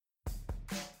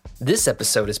This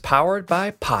episode is powered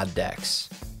by Poddex.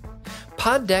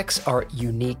 Poddex are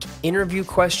unique interview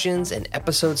questions and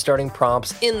episode starting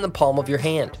prompts in the palm of your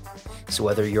hand. So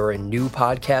whether you're a new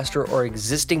podcaster or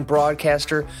existing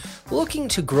broadcaster looking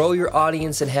to grow your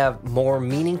audience and have more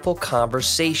meaningful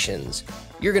conversations,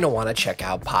 you're going to want to check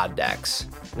out Poddex.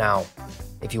 Now,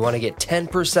 if you want to get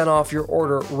 10% off your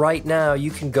order right now,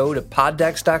 you can go to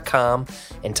poddex.com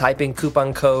and type in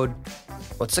coupon code.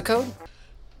 What's the code?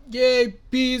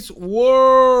 JP's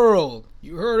World.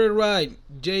 You heard it right.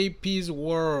 JP's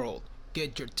World.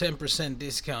 Get your 10%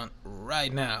 discount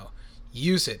right now.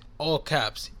 Use it. All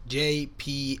caps.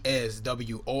 JPSWORLD.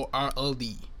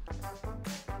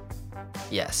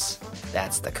 Yes,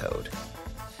 that's the code.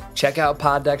 Check out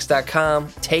poddex.com.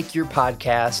 Take your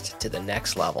podcast to the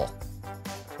next level.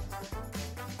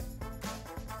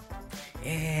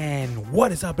 And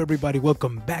what is up, everybody?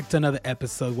 Welcome back to another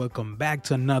episode. Welcome back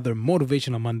to another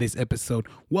Motivational Mondays episode.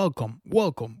 Welcome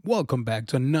back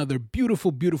to another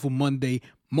beautiful Monday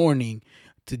morning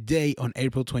today on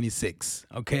April 26th.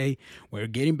 Okay, we're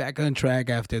getting back on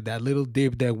track after that little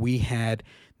dip that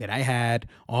I had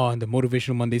on the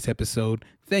Motivational Mondays episode.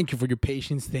 Thank you for your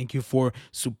patience. Thank you for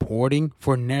supporting,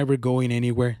 for never going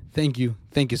anywhere. Thank you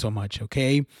so much.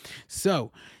 Okay,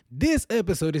 so this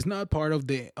episode is not part of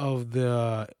the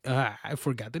I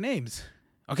forgot the names.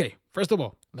 Okay, first of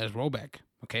all, let's roll back.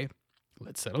 Okay,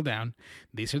 let's settle down.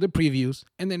 These are the previews,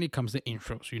 and then it comes the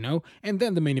intros, and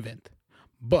then the main event.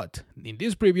 But in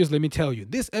these previews, let me tell you,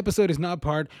 this episode is not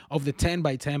part of the 10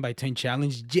 by 10 by 10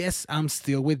 challenge. Yes, I'm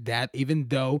still with that, even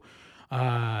though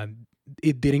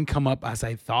it didn't come up as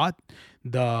I thought.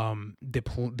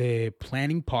 The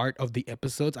planning part of the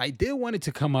episodes, I did want it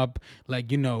to come up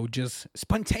just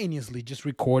spontaneously, just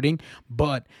recording,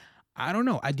 but I don't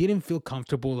know, I didn't feel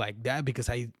comfortable like that, because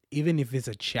even if it's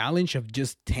a challenge of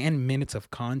just 10 minutes of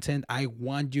content, I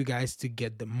want you guys to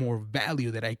get the more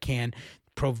value that I can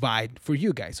provide for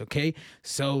you guys. Okay,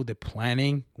 so the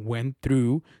planning went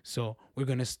through, so we're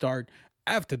gonna start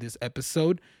after this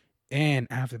episode and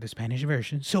after the Spanish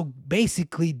version. So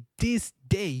basically this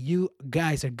day you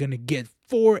guys are gonna get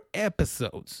 4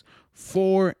 episodes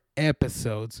from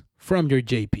your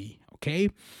JP. Okay,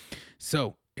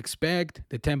 so expect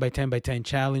the 10 by 10 by 10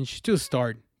 challenge to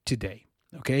start today.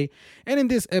 Okay, and in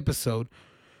this episode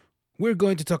we're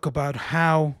going to talk about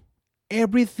how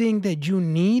everything that you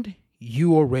need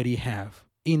you already have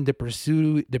in the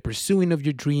pursuing of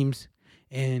your dreams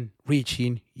and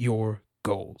reaching your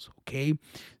goals. Okay,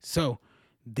 so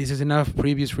this is enough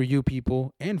previews for you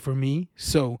people and for me.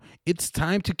 So it's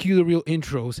time to cue the real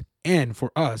intros and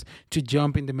for us to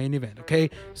jump in the main event.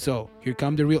 Okay, so here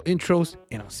come the real intros,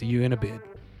 and I'll see you in a bit.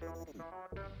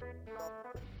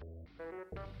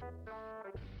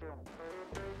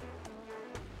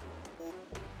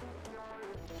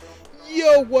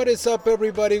 Yo, what is up,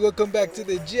 everybody? Welcome back to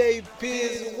the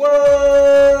JP's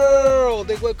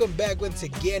World. And welcome back once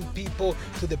again, people,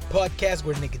 to the podcast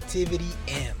where negativity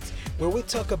ends, where we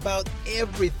talk about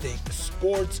everything: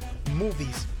 sports,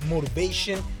 movies,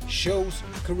 motivation, shows,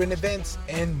 current events,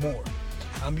 and more.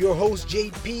 I'm your host,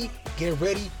 JP. Get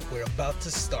ready. We're about to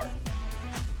start.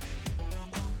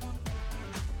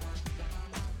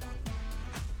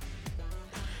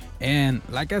 And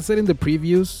like I said in the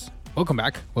previews, welcome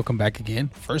back again,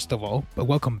 first of all, but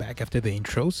welcome back after the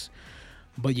intros.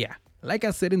 But yeah, like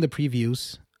I said in the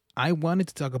previews, I wanted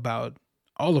to talk about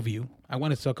all of you. I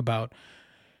wanted to talk about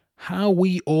how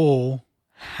we all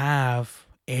have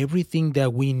everything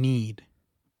that we need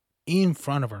in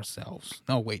front of ourselves.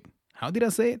 No, wait, how did I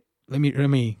say it? Let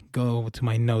me go to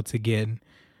my notes again.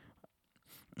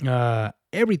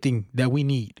 Everything that we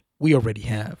need, we already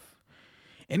have.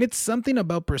 And it's something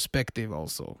about perspective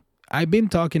also. I've been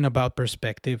talking about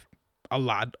perspective a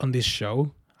lot on this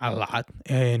show,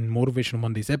 in Motivational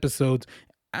Mondays episodes,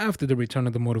 after the return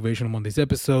of the Motivational Mondays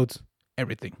episodes,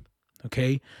 everything.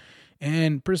 Okay,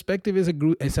 and perspective is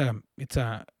it's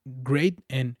a great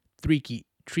and tricky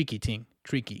thing,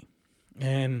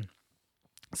 and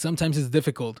sometimes it's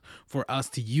difficult for us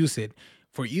to use it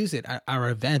at our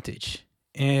advantage.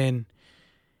 And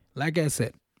like I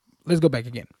said, let's go back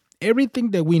again.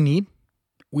 Everything that we need,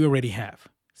 we already have.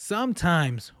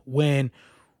 Sometimes almost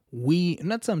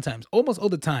all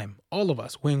the time, all of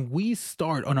us, when we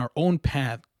start on our own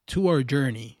path to our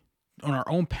journey, on our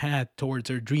own path towards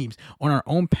our dreams, on our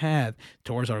own path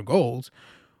towards our goals,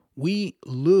 we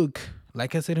look,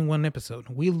 like I said in one episode,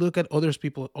 we look at other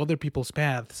people's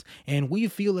paths, and we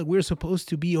feel like we're supposed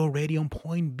to be already on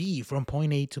point B, from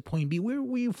point A to point B, where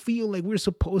we feel like we're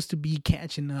supposed to be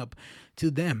catching up to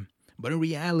them. But in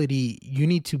reality, you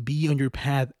need to be on your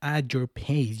path at your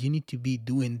pace. You need to be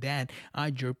doing that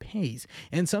at your pace.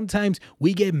 And sometimes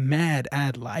we get mad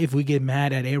at life, we get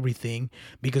mad at everything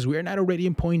because we're not already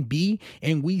in point B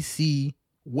and we see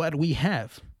what we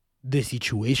have, the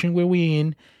situation where we're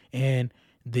in, and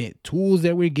the tools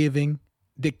that we're giving,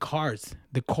 the cards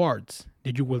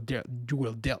that you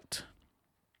will dealt.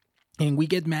 And we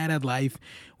get mad at life.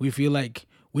 We feel like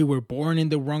we were born in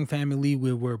the wrong family.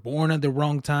 We were born at the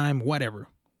wrong time. Whatever.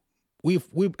 I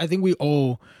think we've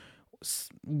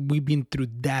been through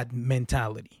that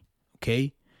mentality.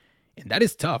 Okay, and that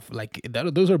is tough. Like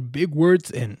those are big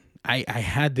words, and I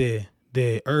had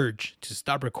the urge to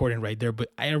stop recording right there, but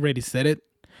I already said it.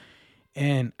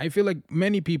 And I feel like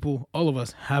many people, all of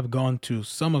us, have gone to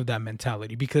some of that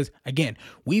mentality because, again,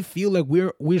 we feel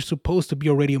like we're supposed to be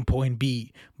already in point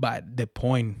B by the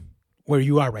point where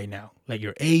you are right now, like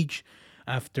your age,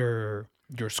 after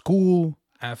your school,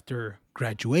 after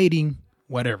graduating,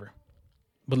 whatever.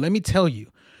 But let me tell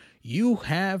you, you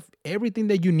have everything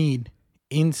that you need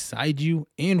inside you,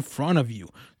 in front of you,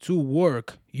 to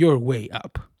work your way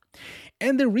up.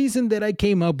 And the reason that I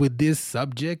came up with this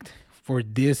subject for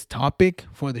this topic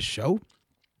for the show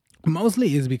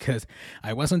mostly is because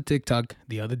I was on TikTok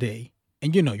the other day,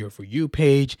 and you know, your For You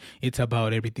page, it's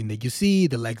about everything that you see,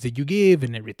 the likes that you give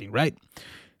and everything, right?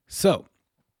 So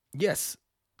yes,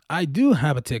 I do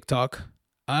have a TikTok.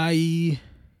 I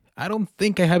don't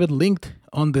think I have it linked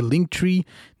on the link tree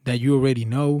that you already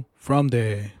know from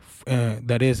the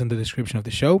that is in the description of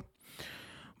the show,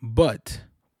 but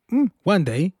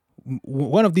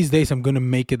one of these days, I'm going to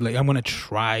make it, like, I'm going to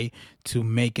try to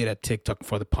make it a TikTok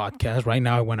for the podcast. Right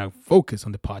now, I want to focus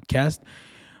on the podcast.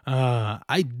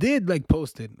 I did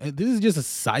post it. This is just a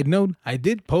side note. I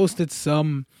did posted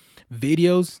some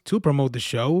videos to promote the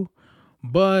show,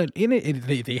 but in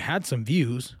it, they had some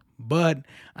views, but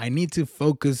I need to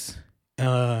focus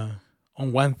on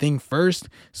one thing first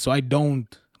so I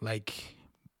don't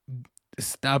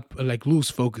lose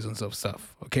focus on some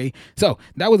stuff. Okay. So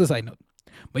that was a side note.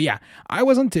 But yeah, I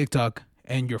was on TikTok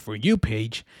and your For You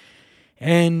page,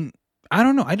 and I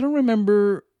don't know. I don't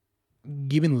remember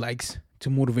giving likes to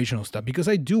motivational stuff because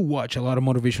I do watch a lot of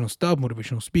motivational stuff,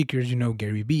 motivational speakers,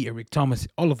 Gary Vee, Eric Thomas,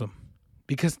 all of them,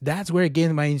 because that's where I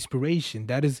get my inspiration.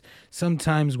 That is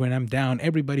sometimes when I'm down,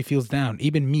 everybody feels down,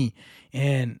 even me.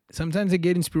 And sometimes I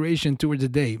get inspiration through the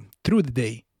day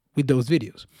with those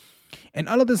videos. And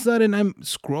all of a sudden I'm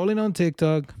scrolling on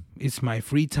TikTok. It's my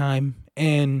free time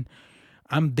and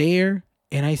I'm there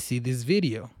and I see this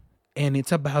video, and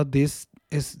it's about this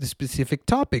is the specific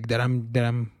topic that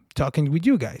I'm talking with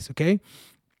you guys, okay?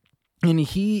 And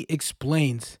he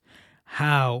explains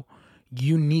how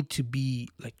you need to be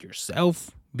like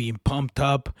yourself, being pumped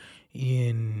up,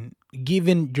 in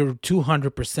giving your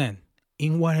 200%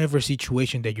 in whatever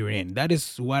situation that you're in. That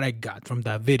is what I got from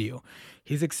that video.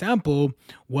 His example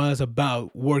was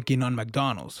about working on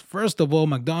McDonald's. First of all,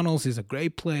 McDonald's is a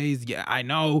great place. Yeah, I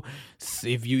know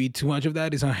if you eat too much of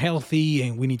that, it's unhealthy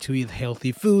and we need to eat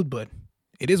healthy food, but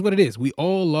it is what it is. We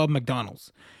all love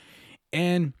McDonald's.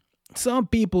 And some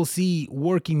people see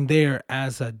working there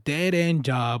as a dead-end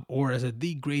job or as a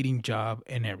degrading job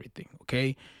and everything,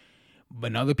 okay?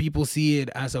 But other people see it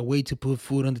as a way to put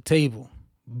food on the table.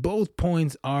 Both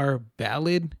points are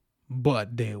valid, but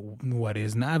what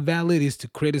is not valid is to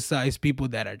criticize people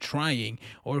that are trying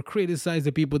or criticize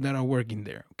the people that are working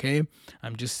there, okay?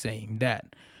 I'm just saying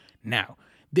that. Now,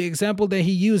 the example that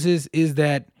he uses is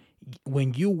that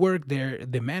when you work there,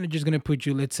 the manager's going to put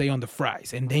you, let's say, on the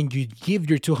fries, and then you give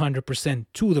your 200%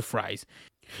 to the fries.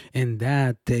 And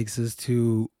that takes us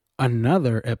to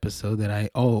another episode that I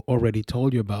already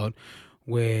told you about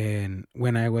when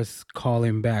I was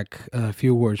calling back a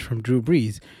few words from Drew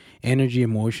Brees: energy,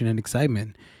 emotion, and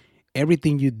excitement.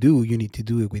 Everything you do, you need to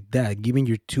do it with that, giving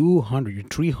your 200, your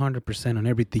 300% on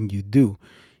everything you do.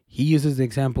 He uses the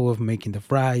example of making the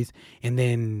fries, and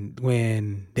then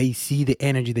when they see the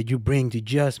energy that you bring to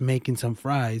just making some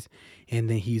fries, and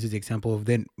then he uses the example of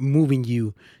then moving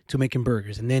you to making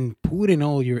burgers, and then putting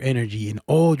all your energy and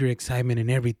all your excitement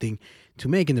and everything to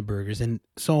making the burgers, and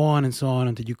so on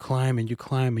until you climb and you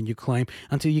climb and you climb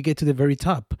until you get to the very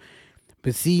top.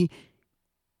 But see,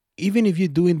 even if you're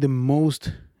doing the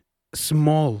most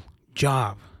small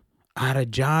job, at a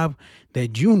job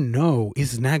that you know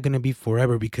is not going to be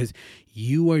forever because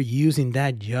you are using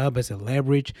that job as a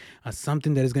leverage, as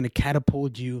something that is going to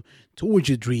catapult you towards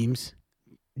your dreams,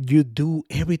 you do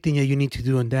everything that you need to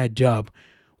do on that job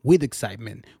with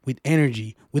excitement, with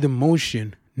energy, with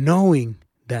emotion, knowing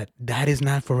that that is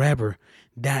not forever,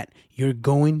 that you're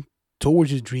going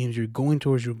towards your dreams, you're going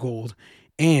towards your goals,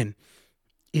 and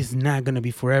it's not going to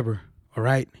be forever. All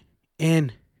right.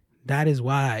 And that is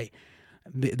why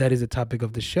that is the topic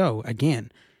of the show.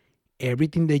 Again,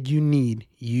 everything that you need,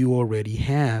 you already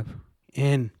have.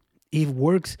 And it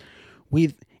works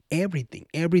with everything,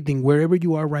 wherever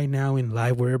you are right now in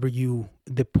life, wherever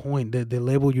the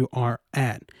level you are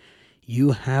at,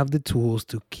 you have the tools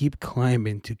to keep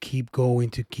climbing, to keep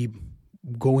going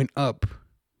up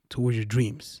towards your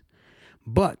dreams.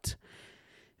 But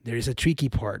there is a tricky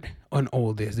part on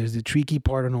all this. There's a tricky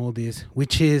part on all this,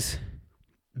 which is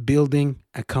building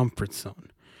a comfort zone.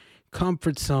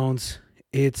 Comfort zones,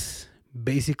 it's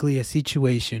basically a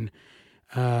situation.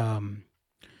 How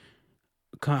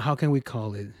can we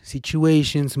call it?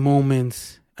 Situations,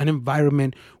 moments, an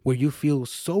environment where you feel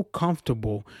so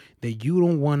comfortable that you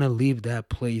don't want to leave that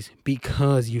place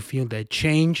because you feel that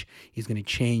change is going to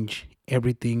change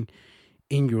everything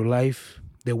in your life,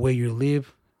 the way you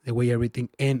live, the way everything.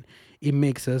 And it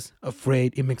makes us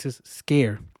afraid. It makes us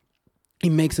scared.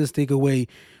 It makes us take away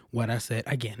what I said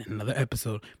again in another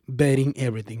episode, betting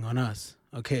everything on us.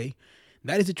 Okay.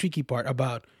 That is the tricky part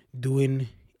about doing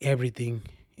everything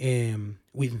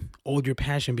with all your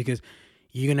passion, because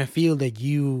you're going to feel that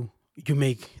you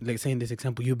make, like say in this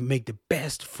example, you make the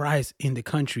best fries in the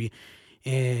country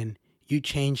and you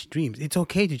change dreams. It's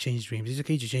okay to change dreams. It's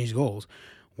okay to change goals.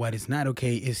 What is not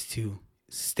okay is to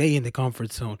stay in the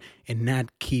comfort zone and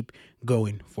not keep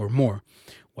going for more.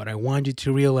 What I want you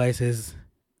to realize is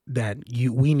that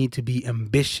we need to be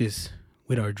ambitious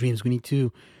with our dreams. We need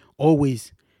to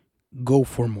always go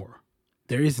for more.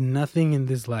 There is nothing in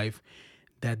this life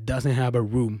that doesn't have a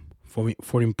room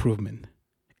for improvement.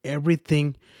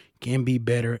 Everything can be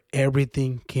better.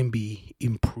 Everything can be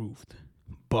improved.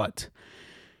 But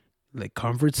like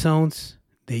comfort zones,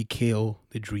 they kill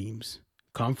the dreams.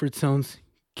 Comfort zones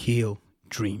kill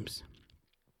dreams.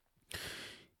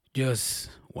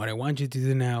 Just what I want you to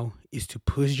do now is to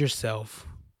push yourself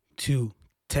to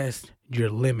test your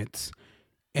limits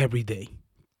every day.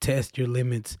 Test your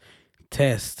limits.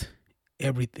 Test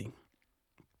everything.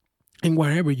 And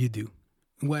whatever you do,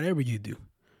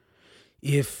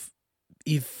 if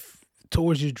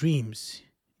towards your dreams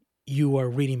you are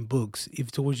reading books,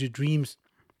 if towards your dreams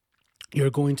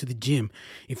you're going to the gym,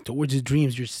 if towards your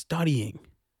dreams you're studying,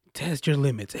 test your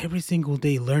limits every single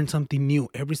day. Learn something new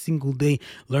every single day.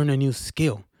 Learn a new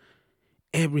skill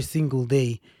every single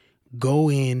day. Go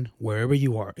in wherever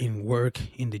you are, in work,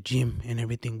 in the gym, and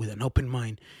everything, with an open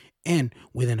mind and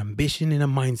with an ambition and a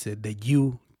mindset that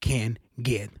you can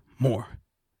get more.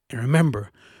 And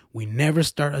remember, we never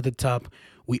start at the top.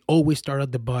 We always start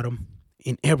at the bottom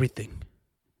in everything.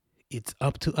 It's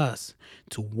up to us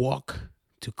to walk,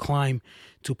 to climb,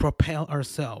 to propel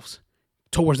ourselves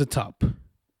towards the top.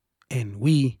 And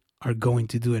we are going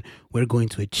to do it. We're going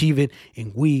to achieve it,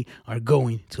 and we are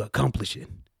going to accomplish it.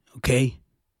 Okay?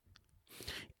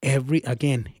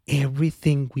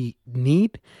 Everything we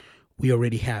need, we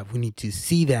already have. We need to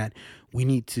see that. We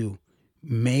need to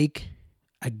make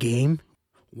a game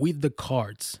with the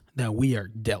cards that we are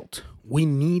dealt. We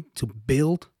need to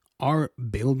build our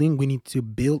building. We need to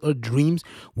build our dreams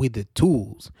with the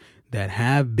tools that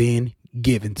have been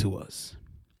given to us.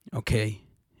 Okay?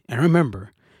 And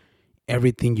remember,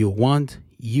 everything you want,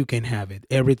 you can have it.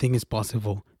 Everything is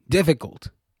possible. Difficult,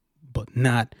 but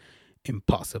not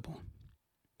impossible.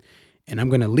 And I'm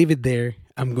going to leave it there.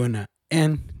 I'm going to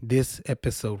end this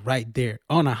episode right there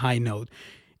on a high note.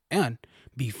 And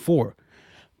before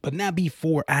we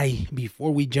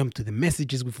jump to the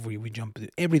messages, before we jump to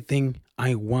everything,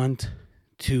 I want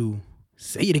to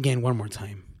say it again one more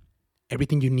time.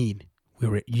 Everything you need,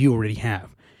 you already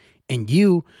have. And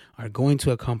you are going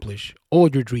to accomplish all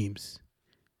your dreams.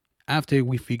 After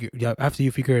you figure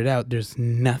it out, there's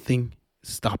nothing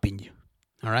stopping you.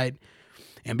 All right?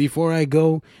 And before I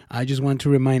go, I just want to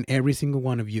remind every single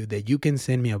one of you that you can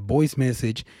send me a voice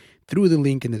message through the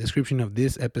link in the description of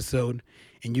this episode.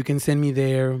 And you can send me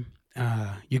there.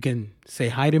 You can say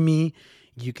hi to me.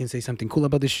 You can say something cool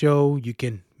about the show. You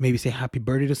can maybe say happy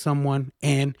birthday to someone.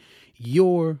 And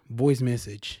your voice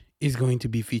message is going to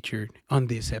be featured on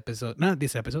this episode. Not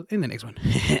this episode, in the next one.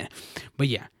 But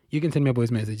yeah, you can send me a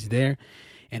voice message there.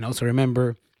 And also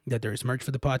remember that there is merch for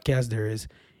the podcast. There is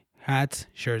hats,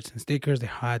 shirts, and stickers.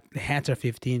 The hats are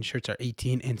 15, shirts are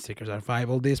 18, and stickers are 5.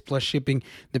 All this plus shipping,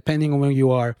 depending on where you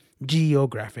are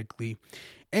geographically.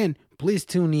 And please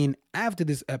tune in after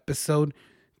this episode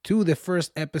to the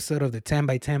first episode of the 10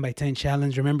 by 10 by 10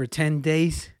 challenge. Remember, 10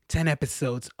 days, 10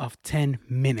 episodes of 10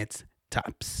 minutes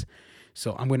tops.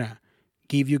 So I'm going to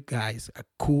give you guys a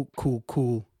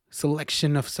cool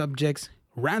selection of subjects,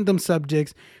 random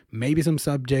subjects, maybe some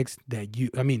subjects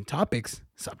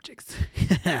subjects.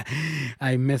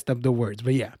 I messed up the words,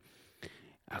 but yeah.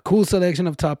 a cool selection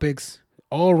of topics,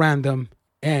 all random,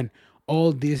 and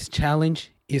all this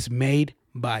challenge is made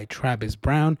by Travis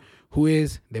Brown, who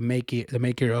is the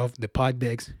maker of the Pod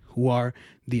Decks, who are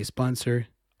the sponsor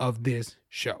of this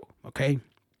show. Okay,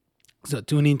 so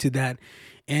tune into that,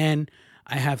 and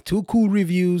I have 2 cool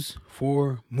reviews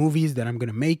for movies that I'm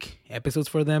gonna make episodes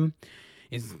for them.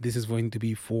 This is going to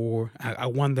be for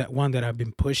one that I've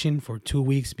been pushing for 2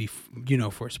 weeks,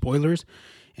 for spoilers,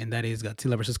 and that is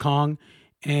Godzilla vs. Kong.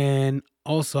 And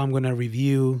also I'm gonna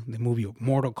review the movie of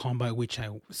Mortal Kombat, which I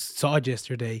saw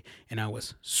yesterday, and I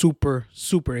was super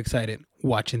excited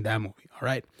watching that movie. All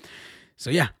right,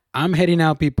 so yeah, I'm heading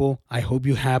out, people. I hope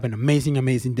you have an amazing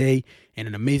day and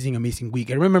an amazing week.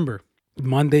 And remember,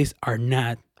 Mondays are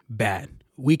not bad.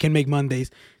 We can make Mondays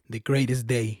the greatest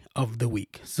day of the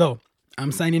week. So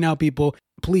I'm signing out, people.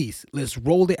 Please, let's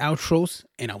roll the outros,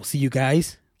 and I'll see you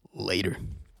guys later.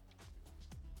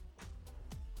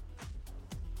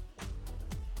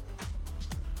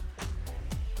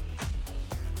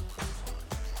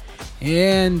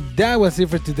 And that was it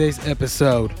for today's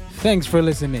episode. Thanks for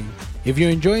listening. If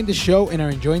you're enjoying the show and are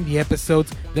enjoying the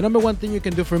episodes, the number one thing you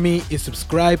can do for me is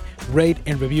subscribe, rate,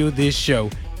 and review this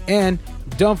show. And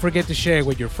don't forget to share it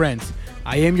with your friends.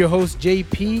 I am your host,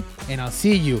 JP, and I'll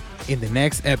see you in the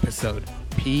next episode.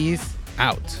 Peace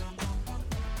out.